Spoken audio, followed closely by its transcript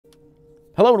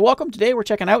Hello and welcome. Today we're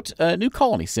checking out a new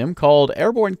colony sim called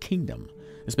Airborne Kingdom.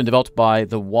 It's been developed by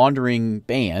the Wandering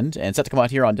Band and set to come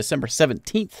out here on December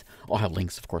 17th. I'll have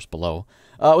links, of course, below.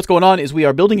 What's going on is we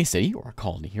are building a city, or a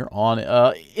colony here, on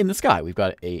in the sky. We've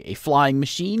got a flying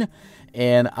machine,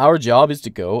 and our job is to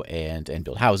go and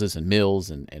build houses and mills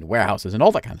and warehouses and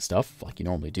all that kind of stuff, like you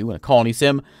normally do in a colony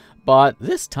sim. But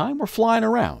this time we're flying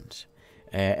around.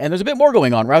 And there's a bit more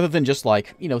going on. Rather than just,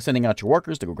 like, you know, sending out your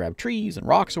workers to go grab trees and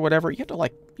rocks or whatever, you have to,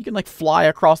 like, you can, like, fly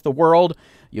across the world.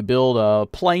 You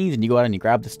build planes and you go out and you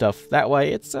grab the stuff that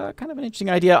way. It's kind of an interesting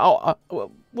idea.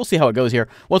 We'll see how it goes here.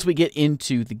 Once we get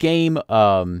into the game,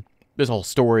 there's a whole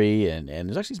story, and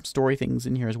there's actually some story things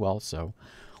in here as well, so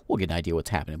we'll get an idea what's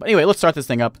happening. But anyway, let's start this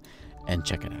thing up and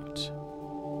check it out.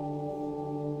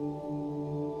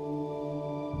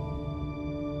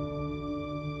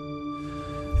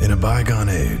 In a bygone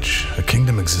age, a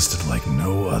kingdom existed like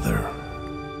no other.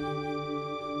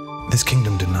 This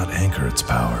kingdom did not anchor its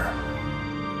power.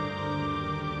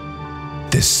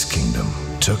 This kingdom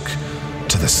took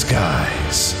to the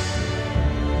skies.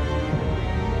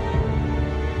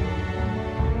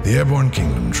 The Airborne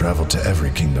Kingdom traveled to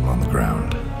every kingdom on the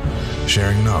ground,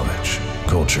 sharing knowledge,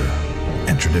 culture,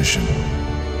 and tradition.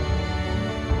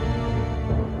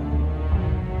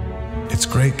 Its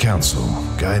great council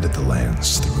guided the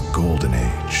lands through a golden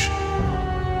age.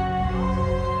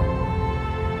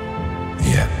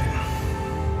 Yet,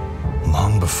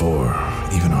 long before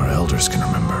even our elders can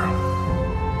remember,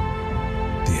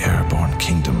 the Airborne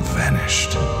Kingdom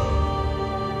vanished.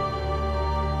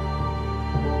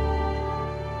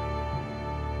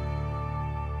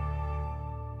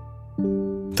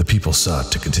 The people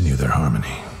sought to continue their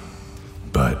harmony,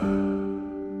 but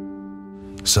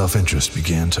self-interest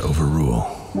began to overrule.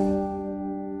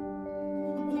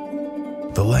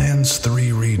 The land's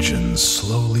 3 regions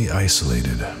slowly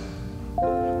isolated.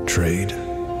 Trade,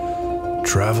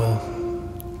 travel,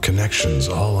 connections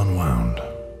all unwound.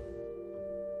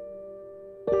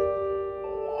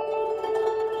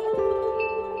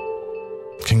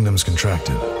 Kingdoms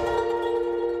contracted,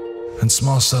 and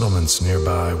small settlements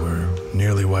nearby were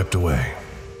nearly wiped away.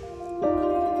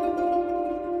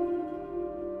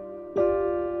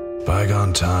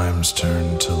 Bygone times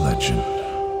turned to legend.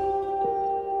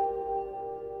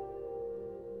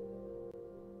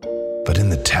 But in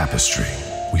the tapestry,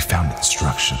 we found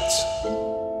instructions.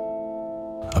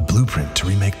 A blueprint to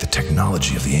remake the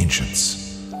technology of the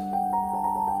ancients.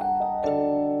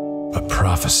 A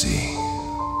prophecy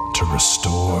to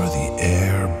restore the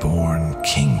Airborne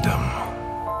Kingdom.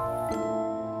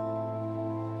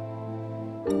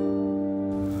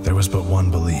 There was but one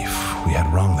belief we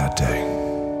had wrong that day,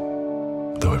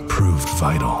 though it proved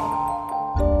vital.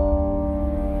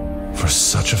 For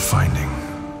such a finding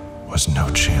was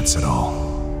no chance at all.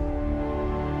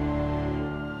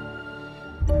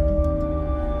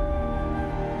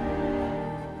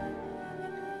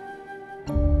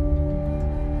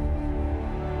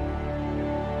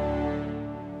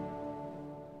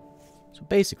 So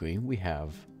basically, we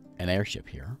have an airship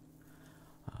here.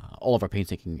 All of our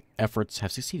painstaking efforts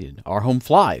have succeeded. Our home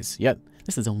flies, yet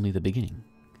this is only the beginning.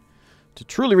 To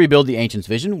truly rebuild the Ancients'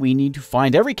 vision, we need to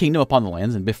find every kingdom upon the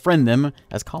lands and befriend them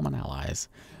as common allies.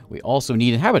 We also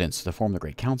need inhabitants to form the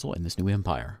Great Council in this new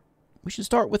empire. We should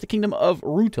start with the kingdom of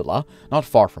Rutula, not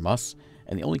far from us,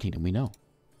 and the only kingdom we know.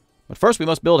 But first, we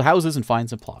must build houses and find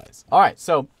supplies. All right,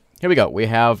 so here we go. We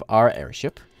have our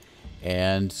airship,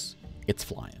 and it's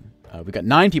flying. We've got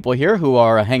 9 people here who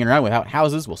are hanging around without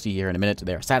houses. We'll see here in a minute.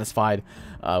 They are satisfied.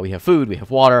 We have food. We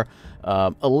have water.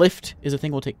 A lift is a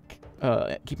thing we'll keep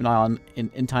an eye on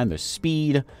in time. There's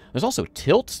speed. There's also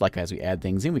tilt, like as we add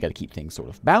things in, we got to keep things sort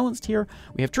of balanced here.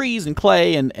 We have trees and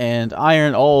clay and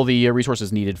iron, all the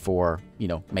resources needed for, you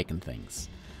know, making things.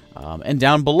 And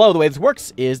down below, the way this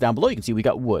works is down below you can see we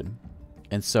got wood.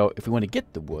 And so if we want to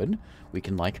get the wood, we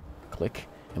can, like, click,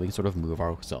 and we can sort of move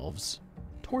ourselves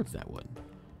towards that wood.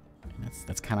 And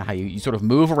that's kind of how you sort of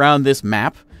move around this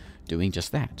map doing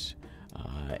just that.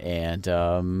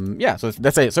 Yeah, so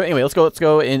that's it. So anyway, let's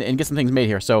go and get some things made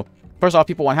here. So first off,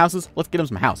 people want houses. Let's get them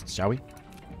some houses, shall we?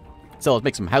 So let's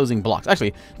make some housing blocks.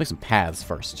 Actually, let's make some paths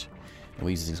first. And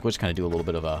we'll just kind of do a little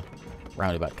bit of a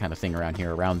roundabout kind of thing around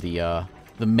here, around the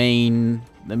main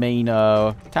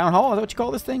town hall. Is that what you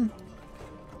call this thing?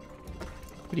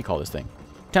 What do you call this thing?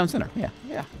 Town center. Yeah.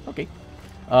 Okay.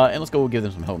 And let's go give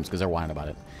them some homes because they're whining about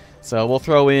it. So we'll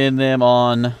throw in them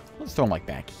on. Let's throw them like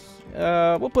back.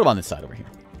 We'll put them on this side over here.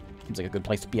 Seems like a good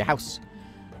place to be a house.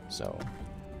 So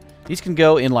these can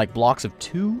go in like blocks of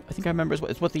 2. I think I remember is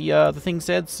what the thing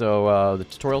said. So the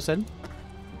tutorial said.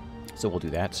 So we'll do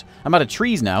that. I'm out of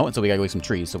trees now, and so we gotta go get some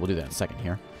trees. So we'll do that in a second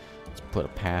here. Let's put a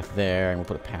path there, and we'll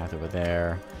put a path over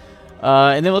there.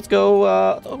 And then let's go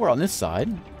over on this side.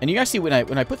 And you guys see when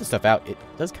I put this stuff out, it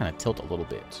does kind of tilt a little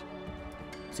bit.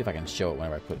 Let's see if I can show it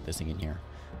whenever I put this thing in here.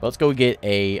 But let's go get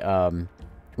a,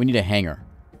 we need a hangar.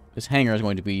 This hangar is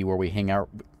going to be where we hang our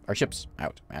ships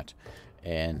out at.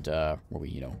 And where we,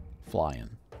 you know, fly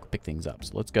and pick things up.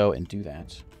 So let's go and do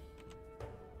that.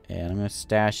 And I'm going to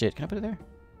stash it. Can I put it there?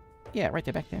 Yeah, right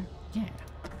there, back there. Yeah,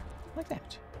 like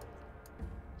that.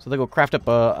 So they'll go craft up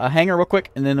a hangar real quick,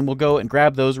 and then we'll go and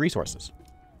grab those resources.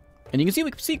 And you can see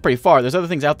we can see pretty far. There's other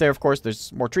things out there, of course.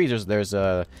 There's more trees. There is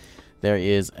an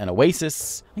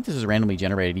oasis. I think this is randomly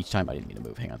generated each time. I didn't mean to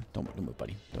move. Hang on. Don't move,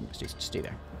 buddy. Don't stay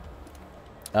there.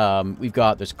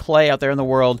 There's clay out there in the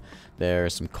world.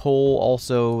 There's some coal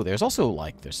also. There's also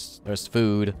like there's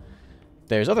food.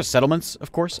 There's other settlements,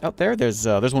 of course, out there. There's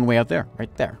one way out there,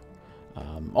 right there.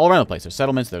 All around the place. There's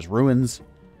settlements. There's ruins.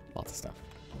 Lots of stuff.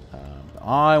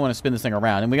 I want to spin this thing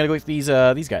around, and we got to go with these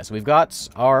guys. So we've got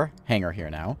our hangar here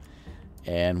now,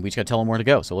 and we just got to tell them where to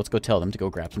go. So let's go tell them to go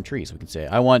grab some trees. We can say,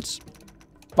 I want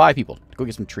 5 people to go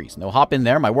get some trees. And they'll hop in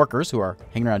there. My workers, who are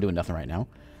hanging around doing nothing right now,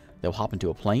 they'll hop into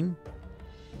a plane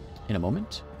in a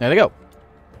moment. There they go.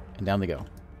 And down they go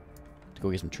to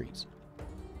go get some trees.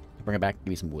 Bring it back. Give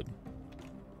me some wood.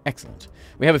 Excellent.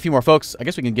 We have a few more folks. I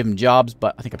guess we can give them jobs,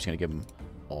 but I think I'm just going to give them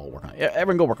all work on it.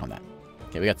 Everyone go work on that.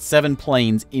 Okay, we got 7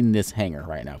 planes in this hangar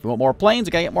right now. If we want more planes,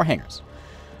 we got to get more hangars.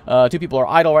 2 people are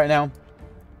idle right now.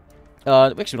 We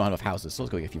actually don't have enough houses, so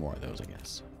let's go get a few more of those, I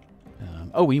guess.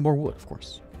 Oh, we need more wood, of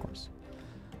course. Of course.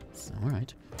 So, all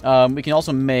right. We can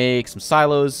also make some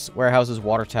silos, warehouses,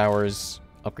 water towers.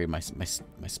 Upgrade my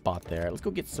spot there. Let's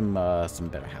go get some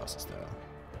better houses,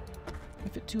 though.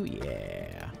 If it too,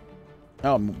 yeah.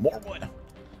 Oh, more wood.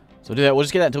 So do that. We'll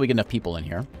just get that until we get enough people in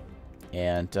here.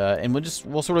 And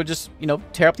we'll sort of just, you know,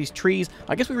 tear up these trees.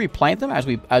 I guess we replant them as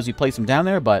we place them down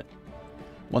there, but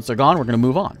once they're gone, we're going to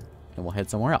move on. And we'll head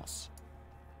somewhere else.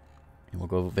 And we'll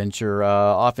go venture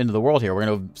off into the world here. We're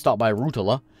going to stop by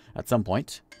Rutula at some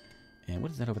point. And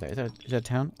what is that over there? Is that a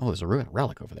town? Oh, there's a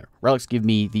relic over there. Relics give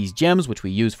me these gems, which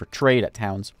we use for trade at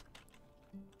towns.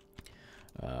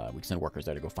 We can send workers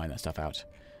there to go find that stuff out.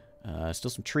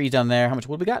 Still some trees down there. How much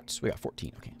wood we got? We got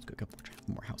 14. Okay, let's go a couple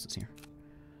more houses here.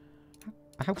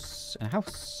 A house and a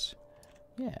house.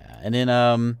 Yeah, and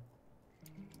then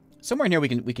somewhere in here we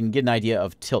can get an idea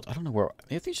of tilt. I don't know where.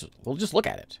 I think we'll just look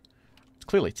at it. It's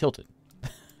clearly tilted.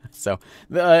 So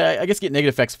I guess get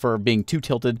negative effects for being too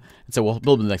tilted. And so we'll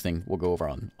build the next thing. We'll go over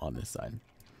on this side.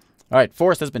 All right,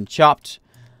 forest has been chopped.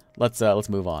 Let's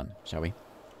move on, shall we?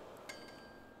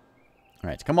 All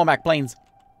right, come on back, planes.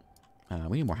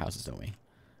 We need more houses, don't we?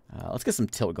 Let's get some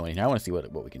tilt going here. I want to see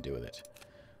what we can do with it.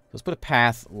 Let's put a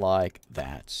path like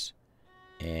that,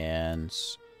 and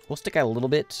we'll stick out a little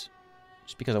bit,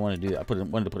 just because I want to do that.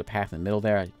 Wanted to put a path in the middle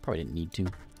there. I probably didn't need to,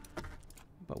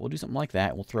 but we'll do something like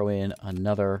that. We'll throw in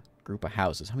another group of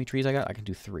houses. How many trees I got? I can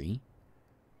do 3.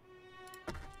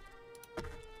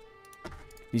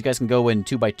 These guys can go in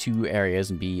 2x2 areas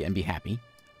and be happy.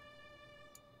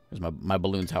 There's my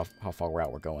balloons. How far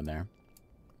we're going there.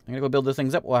 I'm gonna go build these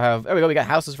things up. We'll have. There we go. We got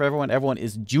houses for everyone. Everyone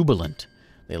is jubilant.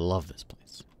 They love this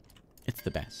place. It's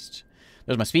the best.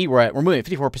 There's my speed. We're moving at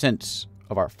 54%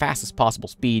 of our fastest possible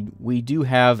speed. We do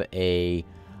have a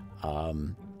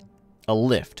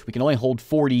lift. We can only hold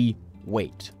 40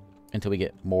 weight until we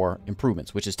get more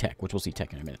improvements, which is tech, which we'll see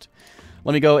tech in a minute.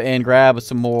 Let me go and grab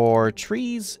some more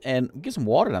trees and get some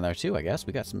water down there too, I guess.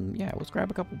 We got some, yeah, let's grab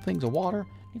a couple of things of water.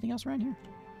 Anything else around here?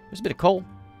 There's a bit of coal.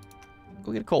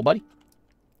 Go get a coal, buddy.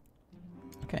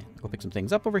 Okay, go pick some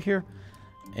things up over here.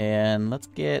 And let's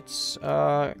get, if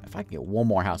I can get one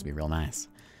more house, it'd be real nice.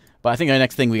 But I think the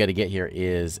next thing we got to get here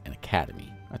is an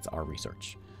academy. That's our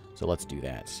research. So let's do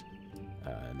that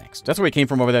next. That's where we came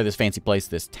from over there, this fancy place,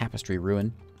 this tapestry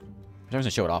ruin. I was going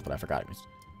to show it off, but I forgot. It was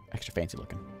extra fancy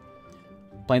looking.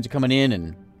 Planes are coming in,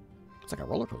 and it's like a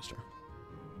roller coaster.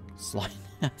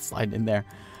 Sliding in there.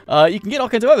 You can get all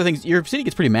kinds of other things. Your city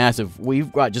gets pretty massive.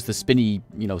 We've got just the spinny,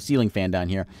 ceiling fan down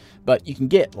here. But you can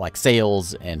get, like,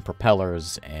 sails and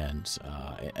propellers and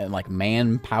like,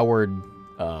 man-powered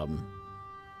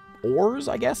oars,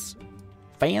 I guess?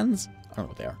 Fans? I don't know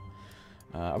what they are.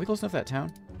 Are we close enough to that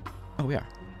town? Oh, we are.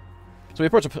 So we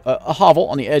approach a hovel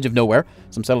on the edge of nowhere.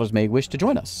 Some settlers may wish to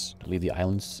join us, to leave the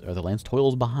islands or the land's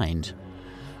toils behind.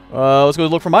 Let's go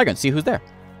look for migrants, see who's there.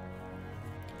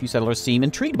 A few settlers seem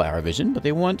intrigued by our vision, but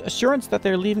they want assurance that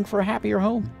they're leaving for a happier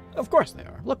home. Of course they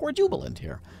are. Look, we're jubilant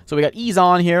here. So we got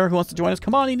Ezon here who wants to join us.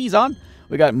 Come on in, Ezon.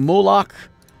 We got Moloch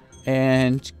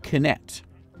and Kinet.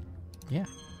 Yeah.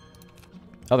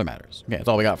 Other matters. Okay, that's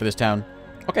all we got for this town.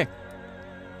 Okay.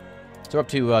 So we're up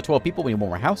to 12 people. We need one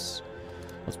more house.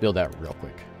 Let's build that real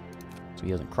quick so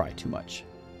he doesn't cry too much.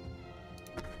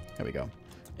 There we go.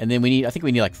 And then we need, I think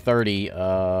we need like 30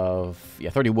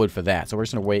 wood for that. So we're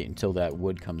just going to wait until that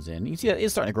wood comes in. You can see that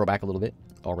it's starting to grow back a little bit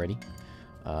already.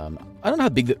 I don't know how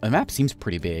big the map seems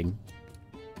pretty big.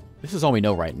 This is all we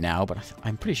know right now, but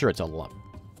I'm pretty sure it's a lot.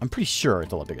 I'm pretty sure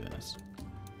it's a lot bigger than this.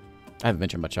 I haven't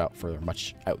ventured much out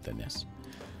than this.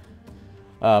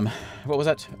 What was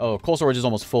that? Oh, coal storage is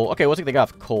almost full. Okay, we'll take the guy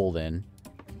off coal then.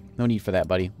 No need for that,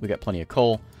 buddy. We got plenty of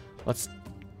coal. Let's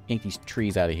yank these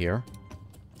trees out of here.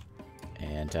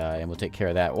 And we'll take care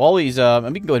of that. Well, all these,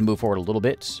 and we can go ahead and move forward a little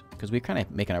bit, because we're kind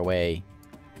of making our way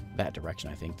that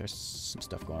direction, I think. There's some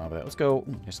stuff going on over there. Let's go.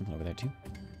 Ooh, there's something over there, too.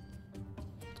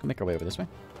 Let's go make our way over this way.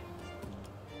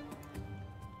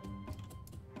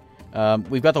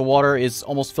 We've got the water is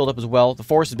almost filled up as well. The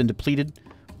forest has been depleted.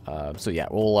 So yeah,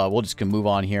 we'll just move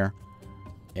on here.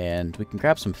 And we can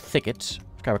grab some thickets.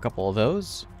 Grab a couple of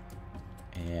those.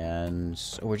 And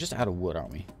oh, we're just out of wood,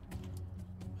 aren't we?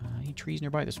 Any trees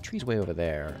nearby? There's some trees way over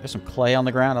there. There's some clay on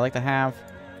the ground I like to have.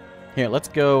 Here, let's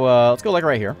go like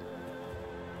right here.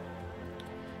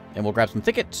 And we'll grab some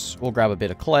thickets. We'll grab a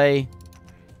bit of clay.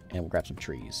 And we'll grab some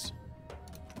trees.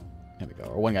 There we go.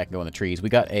 Or one guy can go in the trees. We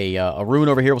got a ruin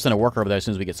over here. We'll send a worker over there as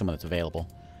soon as we get someone that's available.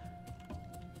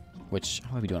 Which,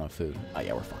 how are we doing on food? Oh,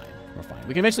 yeah, we're fine. We're fine.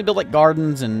 We can eventually build, like,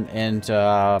 gardens and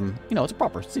you know, it's a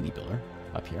proper city builder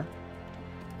up here.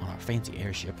 On our fancy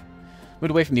airship.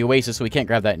 Moved away from the oasis, so we can't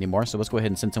grab that anymore. So let's go ahead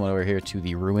and send someone over here to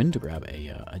the ruin to grab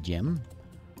a gem.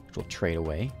 Which we'll trade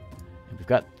away. And we've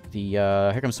got the,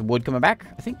 here comes some wood coming back,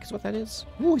 I think is what that is.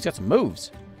 Ooh, he's got some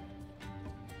moves.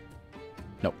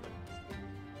 Nope.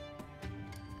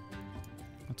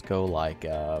 Let's go like,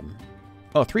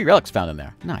 oh, 3 relics found in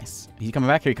there. Nice. He's coming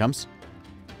back. Here he comes.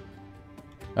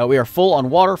 We are full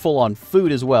on water, full on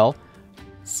food as well.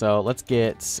 So let's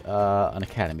get an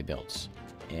academy built.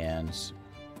 And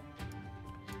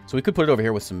so we could put it over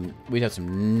here with some, we'd have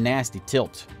some nasty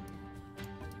tilt.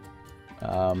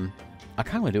 I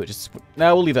kind of want to do it just,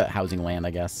 no, we'll leave that housing land,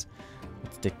 I guess.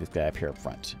 Let's stick this guy up here up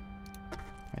front.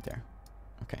 Right there.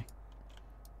 Okay.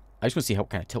 I just want to see what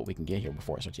kind of tilt we can get here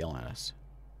before it starts yelling at us.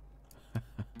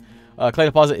 Clay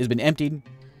deposit has been emptied.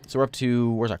 So we're up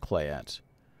to, where's our clay at?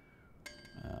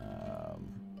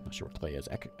 Not sure where clay is.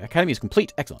 Academy is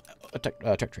complete. Excellent.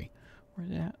 Tech tree.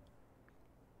 Where's it at?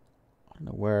 I don't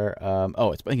know where.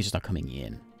 Oh, I think it's just not coming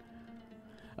in.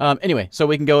 Anyway, so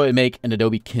we can go and make an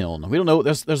Adobe kiln. We don't know.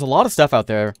 There's a lot of stuff out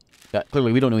there that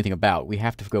clearly we don't know anything about. We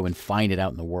have to go and find it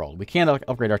out in the world. We can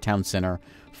upgrade our town center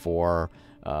for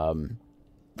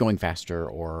going faster,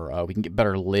 or we can get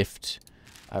better lift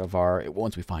out of our,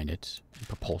 once we find it,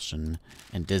 propulsion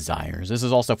and desires. This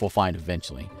is all stuff we'll find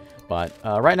eventually. But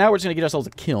right now we're just going to get ourselves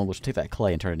a kiln, which will take that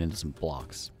clay and turn it into some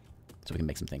blocks. So we can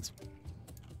make some things.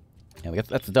 And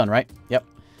that's done, right? Yep.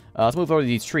 Let's move over to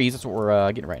these trees. That's what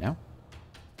we're getting right now.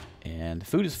 And the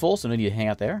food is full, so no need to hang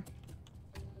out there.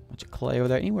 Bunch of clay over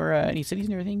there. Anywhere, any cities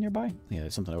or anything nearby? Yeah,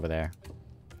 there's something over there.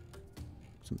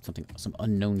 Some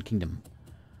unknown kingdom.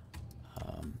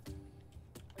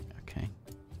 Okay.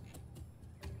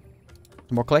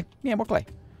 More clay? Yeah, more clay.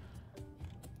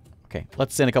 Okay,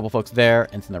 let's send a couple folks there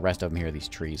and send the rest of them here to these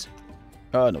trees.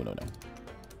 Oh, no. There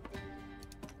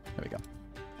we go.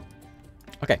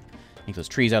 Okay. Take those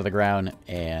trees out of the ground.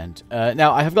 And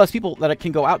now I have less people that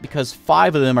can go out because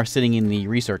 5 of them are sitting in the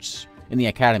research, in the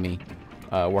academy,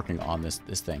 working on this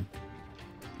thing.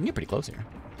 And you're pretty close here.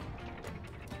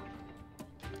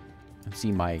 I'm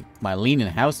seeing my leaning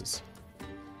houses.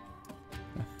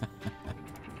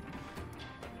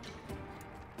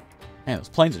 Man, those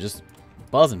planes are just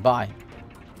buzzing by.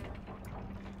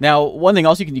 Now, one thing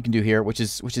else you can do here, which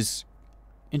is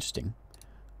interesting,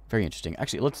 very interesting.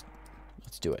 Actually, let's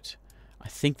do it. I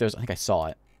think I saw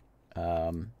it.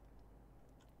 Where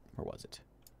was it?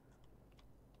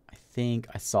 I think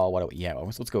I saw yeah.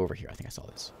 Let's go over here. I think I saw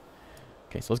this.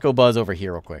 Okay, so let's go buzz over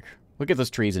here real quick. We'll get those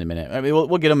trees in a minute. I mean,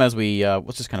 we'll get them as we.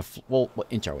 Let's just kind of we'll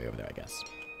inch our way over there, I guess.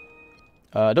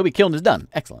 Adobe Kiln is done.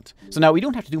 Excellent. So now we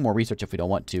don't have to do more research if we don't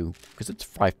want to, because it's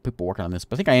 5 people working on this.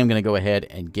 But I think I am going to go ahead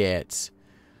and get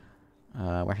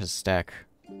where has a stack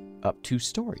up 2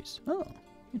 stories. Oh,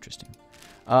 interesting.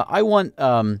 I want.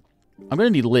 I'm going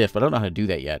to need lift, but I don't know how to do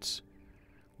that yet.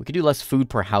 We could do less food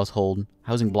per household.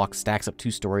 Housing block stacks up 2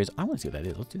 stories. I want to see what that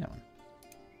is. Let's do that one.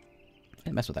 I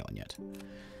didn't mess with that one yet.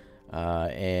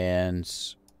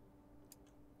 And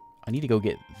I need to go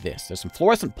get this. There's some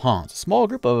fluorescent ponds. A small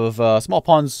group of small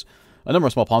ponds, a number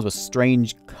of small ponds with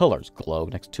strange colors glow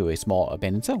next to a small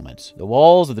abandoned settlement. The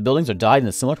walls of the buildings are dyed in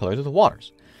the similar colors of the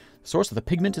waters. The source of the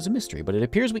pigment is a mystery, but it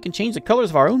appears we can change the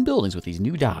colors of our own buildings with these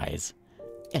new dyes.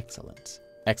 Excellent.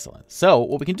 Excellent. So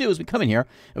what we can do is we come in here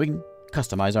and we can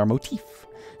customize our motif.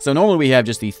 So normally we have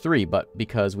just these three, but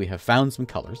because we have found some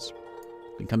colors,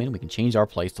 we can come in and we can change our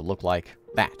place to look like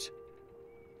that.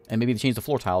 And maybe change the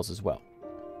floor tiles as well.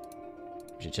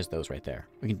 Which is just those right there.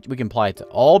 We can apply it to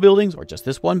all buildings or just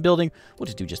this one building. We'll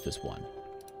just do just this one.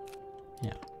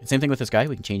 Yeah. And same thing with this guy.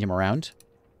 We can change him around.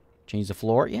 Change the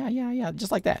floor. Yeah.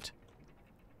 Just like that.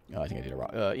 Oh, I think I did it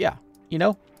wrong. Yeah. You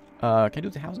know? Can I do it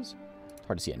with the houses? It's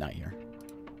hard to see at night here.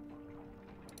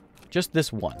 Just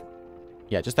this one.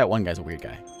 Yeah, just that one guy's a weird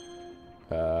guy.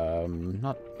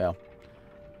 Not, well.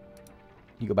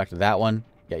 You go back to that one.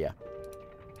 Yeah.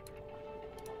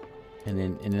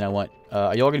 And then I want,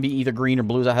 are y'all going to be either green or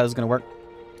blue? Is that how this is going to work?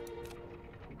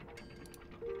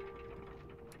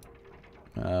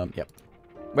 Yep.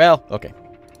 Well, okay.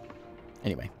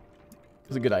 Anyway. It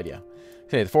was a good idea.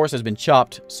 Okay, the forest has been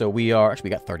chopped, so we are, actually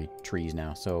we got 30 trees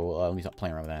now, so let me stop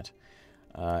playing around with that.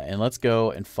 And let's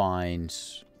go and find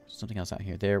something else out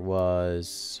here.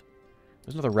 There's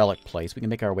another relic place. We can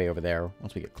make our way over there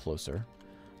once we get closer.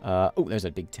 Oh, there's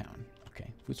a big town.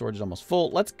 Okay, food storage is almost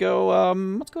full. Let's go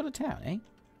to town, eh?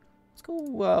 Let's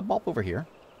go bop over here.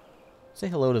 Say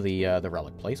hello to the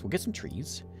relic place. We'll get some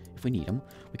trees if we need them.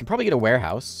 We can probably get a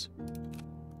warehouse.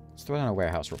 Let's throw down a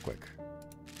warehouse real quick.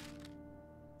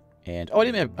 And oh, I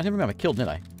never have a kiln, did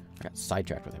I? I got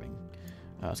sidetracked with everything.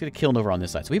 Let's get a kiln over on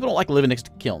this side. So people don't like living next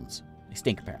to kilns. They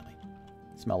stink apparently.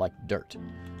 They smell like dirt.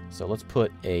 So let's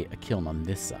put a kiln on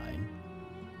this side.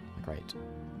 Like right.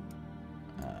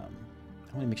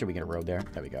 I want to make sure we get a road there.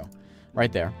 There we go.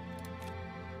 Right there.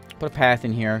 Put a path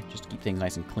in here just to keep things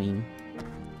nice and clean.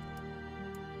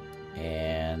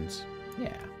 And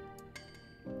yeah.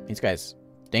 These guys,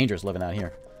 dangerous living out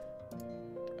here.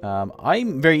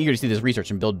 I'm very eager to see this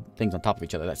research and build things on top of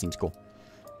each other. That seems cool.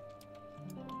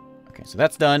 Okay, so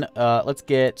that's done. Let's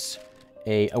get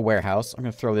a warehouse. I'm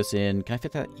going to throw this in. Can I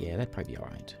fit that? Yeah, that'd probably be all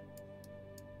right.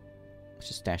 Let's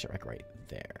just stash it right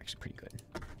there. Actually, pretty good.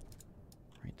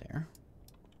 Right there.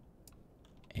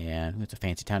 And it's a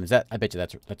fancy town. Is that? I bet you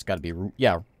that's got to be,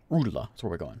 yeah, Rudula. That's where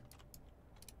we're going.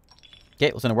 Okay,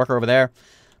 we'll send a worker over there.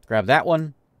 Grab that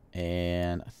one.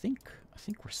 And I think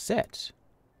we're set.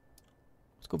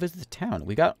 Let's go visit the town.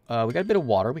 We got a bit of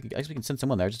water. I guess we can send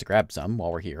someone there just to grab some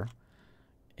while we're here.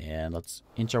 And let's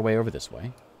inch our way over this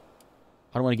way.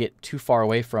 I don't want to get too far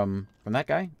away from that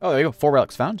guy. Oh, there you go. 4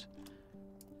 relics found.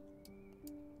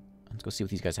 Let's go see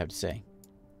what these guys have to say.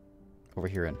 Over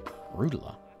here in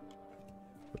Rudula.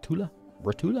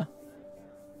 Rotula?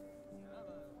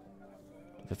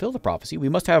 To fulfill the prophecy, we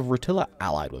must have Rotula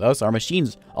allied with us, our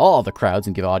machines, all the crowds,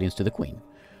 and give audience to the queen.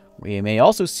 We may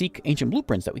also seek ancient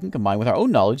blueprints that we can combine with our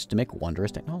own knowledge to make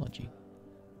wondrous technology.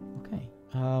 Okay.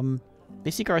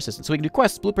 They seek our assistance. So we can do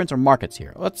quests, blueprints, or markets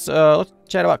here. Let's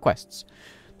chat about quests.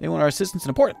 They want our assistance in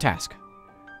an important task.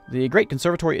 The great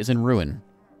conservatory is in ruin.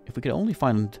 If we could only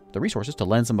find the resources to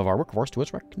lend some of our workforce to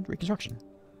its reconstruction.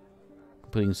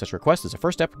 Completing such request is a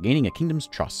first step, gaining a kingdom's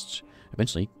trust,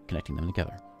 eventually connecting them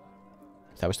together.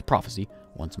 Establish the prophecy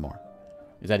once more.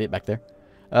 Is that it back there?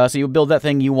 So you build that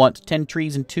thing. You want 10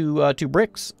 trees and 2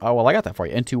 bricks. Oh, well, I got that for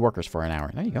you. And 2 workers for an hour.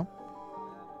 There you go.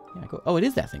 Yeah, go. Oh, it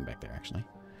is that thing back there, actually.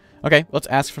 Okay, let's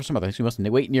ask for some other things. We must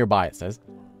wait nearby, it says.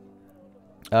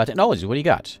 Technologies, what do you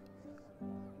got?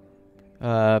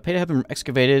 Pay to have them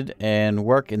excavated and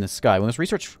work in the sky. We must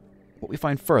research what we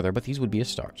find further, but these would be a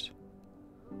start.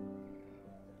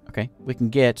 Okay, we can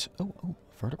get... Oh,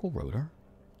 vertical rotor.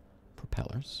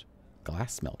 Propellers.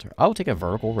 Glass smelter. I'll take a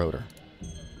vertical rotor.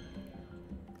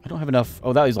 I don't have enough...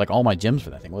 Oh, that was like all my gems for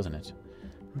that thing, wasn't it?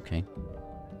 Okay.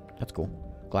 That's cool.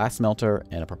 Glass smelter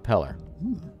and a propeller.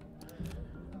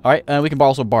 Alright, we can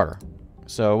also barter.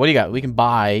 So, what do you got? We can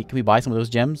buy... Can we buy some of those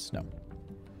gems? No.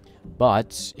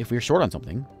 But, if we're short on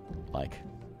something, like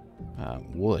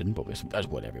wood, but there's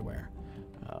wood everywhere.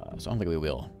 So, I don't think we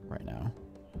will right now.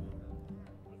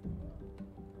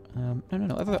 No.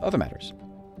 Other matters.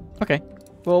 Okay.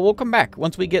 Well, we'll come back.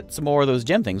 Once we get some more of those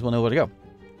gem things, we'll know where to go.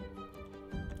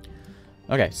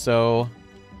 Okay, so...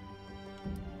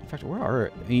 In fact, where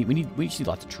are... We need see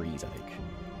lots of trees, I think.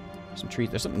 Some trees.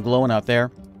 There's something glowing out there.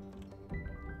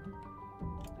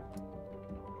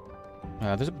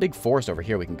 There's a big forest over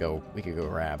here we can go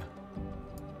grab.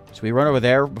 Should we run over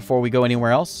there before we go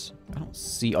anywhere else? I don't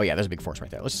see... Oh, yeah, there's a big forest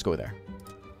right there. Let's just go there.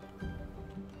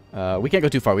 We can't go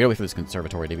too far. We gotta wait for this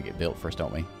conservatory to get built first,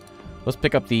 don't we? Let's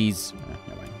pick up these...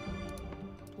 never mind.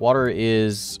 Water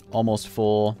is almost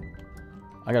full.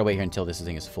 I gotta wait here until this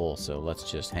thing is full, so let's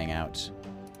just hang out.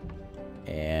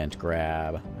 And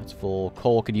grab... That's full.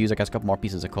 Coal could use... I got a couple more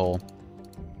pieces of coal.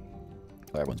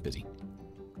 Oh, everyone's busy.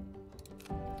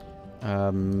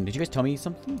 Did you guys tell me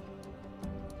something?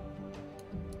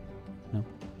 No?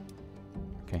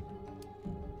 Okay.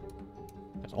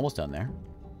 That's almost done there.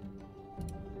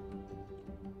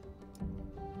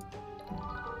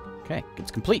 Okay,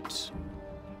 it's complete.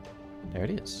 There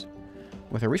it is.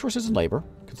 With our resources and labor,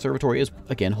 Conservatory is,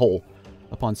 again, whole.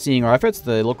 Upon seeing our efforts,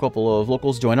 the couple of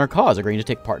locals join our cause, agreeing to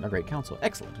take part in our great council.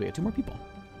 Excellent. We got 2 more people.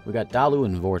 We got Dalu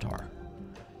and Vortar.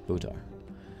 Votar.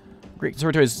 Great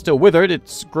Conservatory is still withered.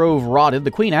 Its grove rotted.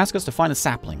 The Queen asked us to find a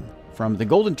sapling from the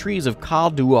golden trees of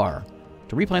Kalduar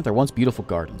to replant their once beautiful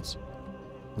gardens.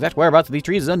 The exact whereabouts of these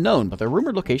trees is unknown, but their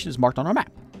rumored location is marked on our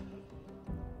map.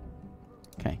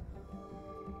 Okay.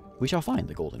 We shall find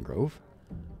the Golden Grove.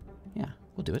 Yeah,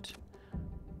 we'll do it.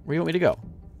 Where do you want me to go?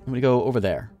 You want me to go over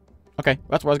there? Okay,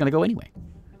 that's where I was going to go anyway.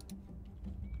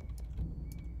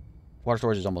 Water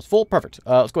storage is almost full. Perfect.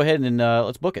 Let's go ahead and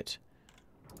let's book it.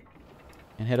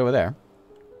 And head over there.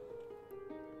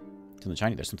 It's in the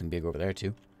shiny. There's something big over there,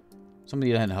 too.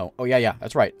 Somebody at home. Oh, yeah,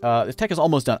 that's right. This tech is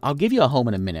almost done. I'll give you a home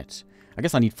in a minute. I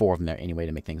guess I need 4 of them there anyway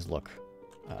to make things look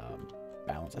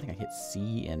balanced. I think I hit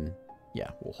C and...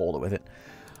 Yeah, we'll hold it with it.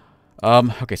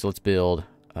 Okay, so let's build...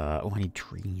 oh, I need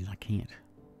trees. I can't.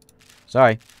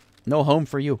 Sorry. No home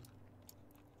for you.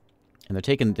 And they're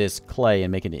taking this clay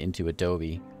and making it into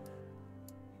adobe.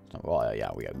 Well, yeah,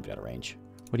 we have better range.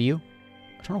 What are you?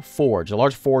 Eternal Forge. A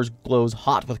large forge glows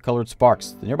hot with colored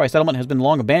sparks. The nearby settlement has been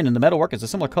long abandoned. The metalwork is a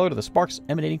similar color to the sparks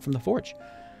emanating from the forge.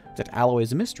 That alloy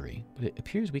is a mystery, but it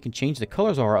appears we can change the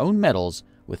colors of our own metals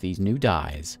with these new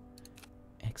dyes.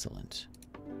 Excellent.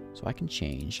 So I can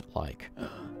change, like...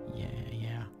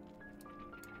 yeah.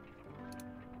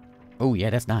 Oh,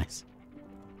 yeah, that's nice.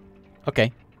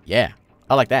 Okay. Yeah.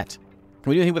 I like that. Can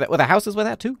we do anything with the houses with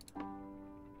that, too?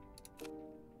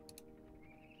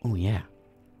 Oh, yeah.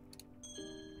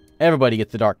 Everybody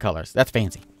gets the dark colors. That's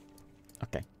fancy.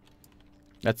 Okay.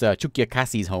 That's Chukia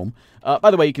Kasi's home. By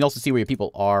the way, you can also see where your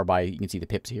people are by... You can see the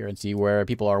pips here and see where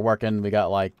people are working. We got,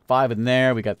 like, 5 in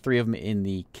there. We got 3 of them in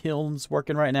the kilns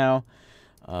working right now.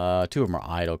 2 of them are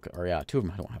idle. Or, yeah, 2 of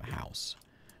them don't have a house.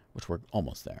 Which we're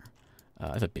almost there.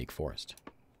 That's a big forest.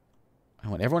 I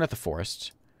want everyone at the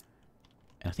forest.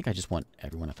 And I think I just want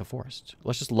everyone at the forest.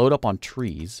 Let's just load up on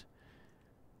trees.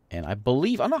 And I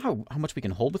believe... I don't know how much we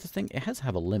can hold with this thing. It has to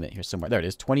have a limit here somewhere. There it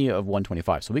is. 20 of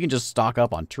 125. So we can just stock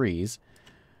up on trees.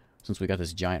 Since we got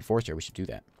this giant forest here, we should do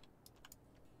that.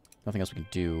 Nothing else we can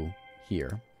do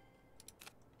here.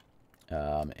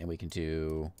 And we can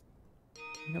do...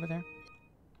 Over there?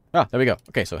 Ah, there we go.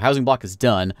 Okay, so housing block is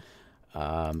done.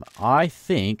 I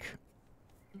think...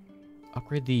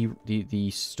 Upgrade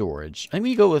the storage. I think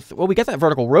we go with... Well, we got that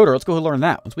vertical rotor. Let's go learn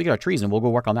that. Once we get our trees in, we'll go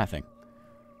work on that thing.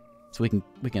 So we can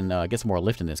get some more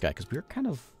lift in this guy. Because we're kind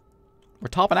of... We're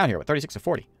topping out here with 36 to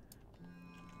 40.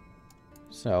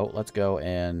 So, let's go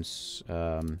and...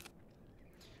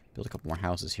 build a couple more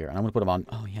houses here. And I'm going to put them on...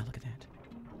 Oh, yeah, look at that.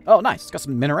 Oh, nice. It's got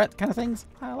some minaret kind of things.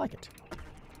 I like it.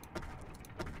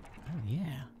 Oh,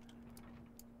 yeah.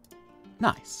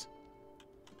 Nice.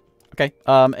 Okay,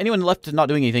 anyone left not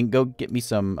doing anything, go get me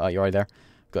some, you're already there?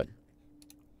 Good.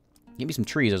 Get me some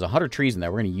trees. There's 100 trees in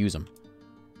there. We're going to use them.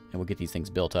 And we'll get these things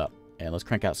built up. And let's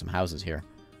crank out some houses here.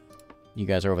 You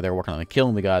guys are over there working on the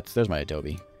kiln. There's my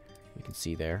adobe. We can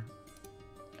see there.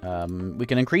 We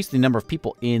can increase the number of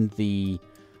people in the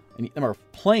number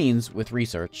of planes with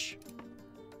research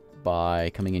by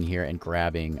coming in here and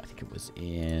grabbing, I think it was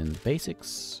in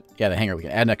basics. Yeah, the hangar. We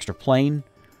can add an extra plane.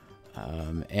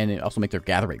 And it also make their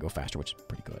gather rate go faster, which is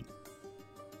pretty good.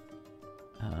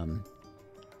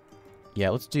 Yeah,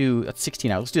 let's do... That's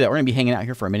 16 hours. Let's do that. We're going to be hanging out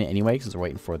here for a minute anyway, since we're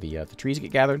waiting for the trees to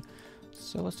get gathered.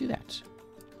 So let's do that.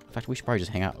 In fact, we should probably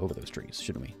just hang out over those trees,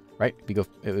 shouldn't we? Right?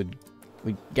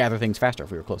 We'd gather things faster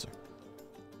if we were closer.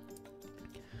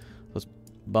 Let's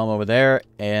bum over there.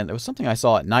 And there was something I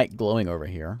saw at night glowing over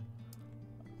here.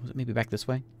 Was it maybe back this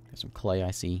way? There's some clay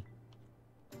I see.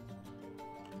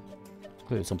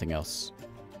 Clearly something else.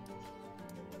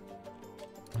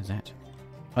 What is that?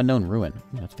 Unknown ruin.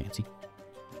 Ooh, that's fancy.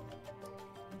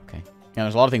 Okay. Now,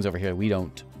 there's a lot of things over here we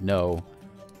don't know.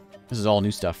 This is all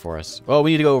new stuff for us. Well,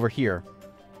 we need to go over here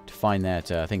to find that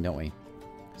thing, don't we?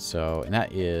 So, and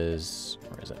that is...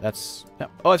 Where is it? That's...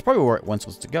 Oh, that's probably where it wants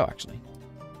us to go, actually.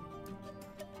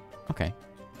 Okay.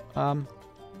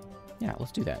 Yeah,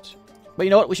 let's do that. But you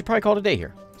know what? We should probably call it a day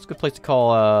here. It's a good place to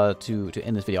call to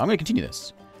end this video. I'm going to continue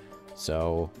this.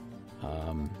 So,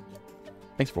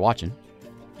 thanks for watching.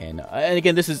 And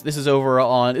again, this is over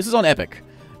on... This is on Epic.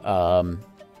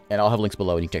 And I'll have links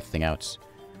below and you can check the thing out.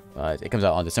 It comes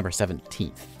out on December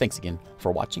 17th. Thanks again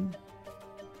for watching.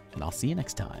 And I'll see you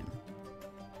next time.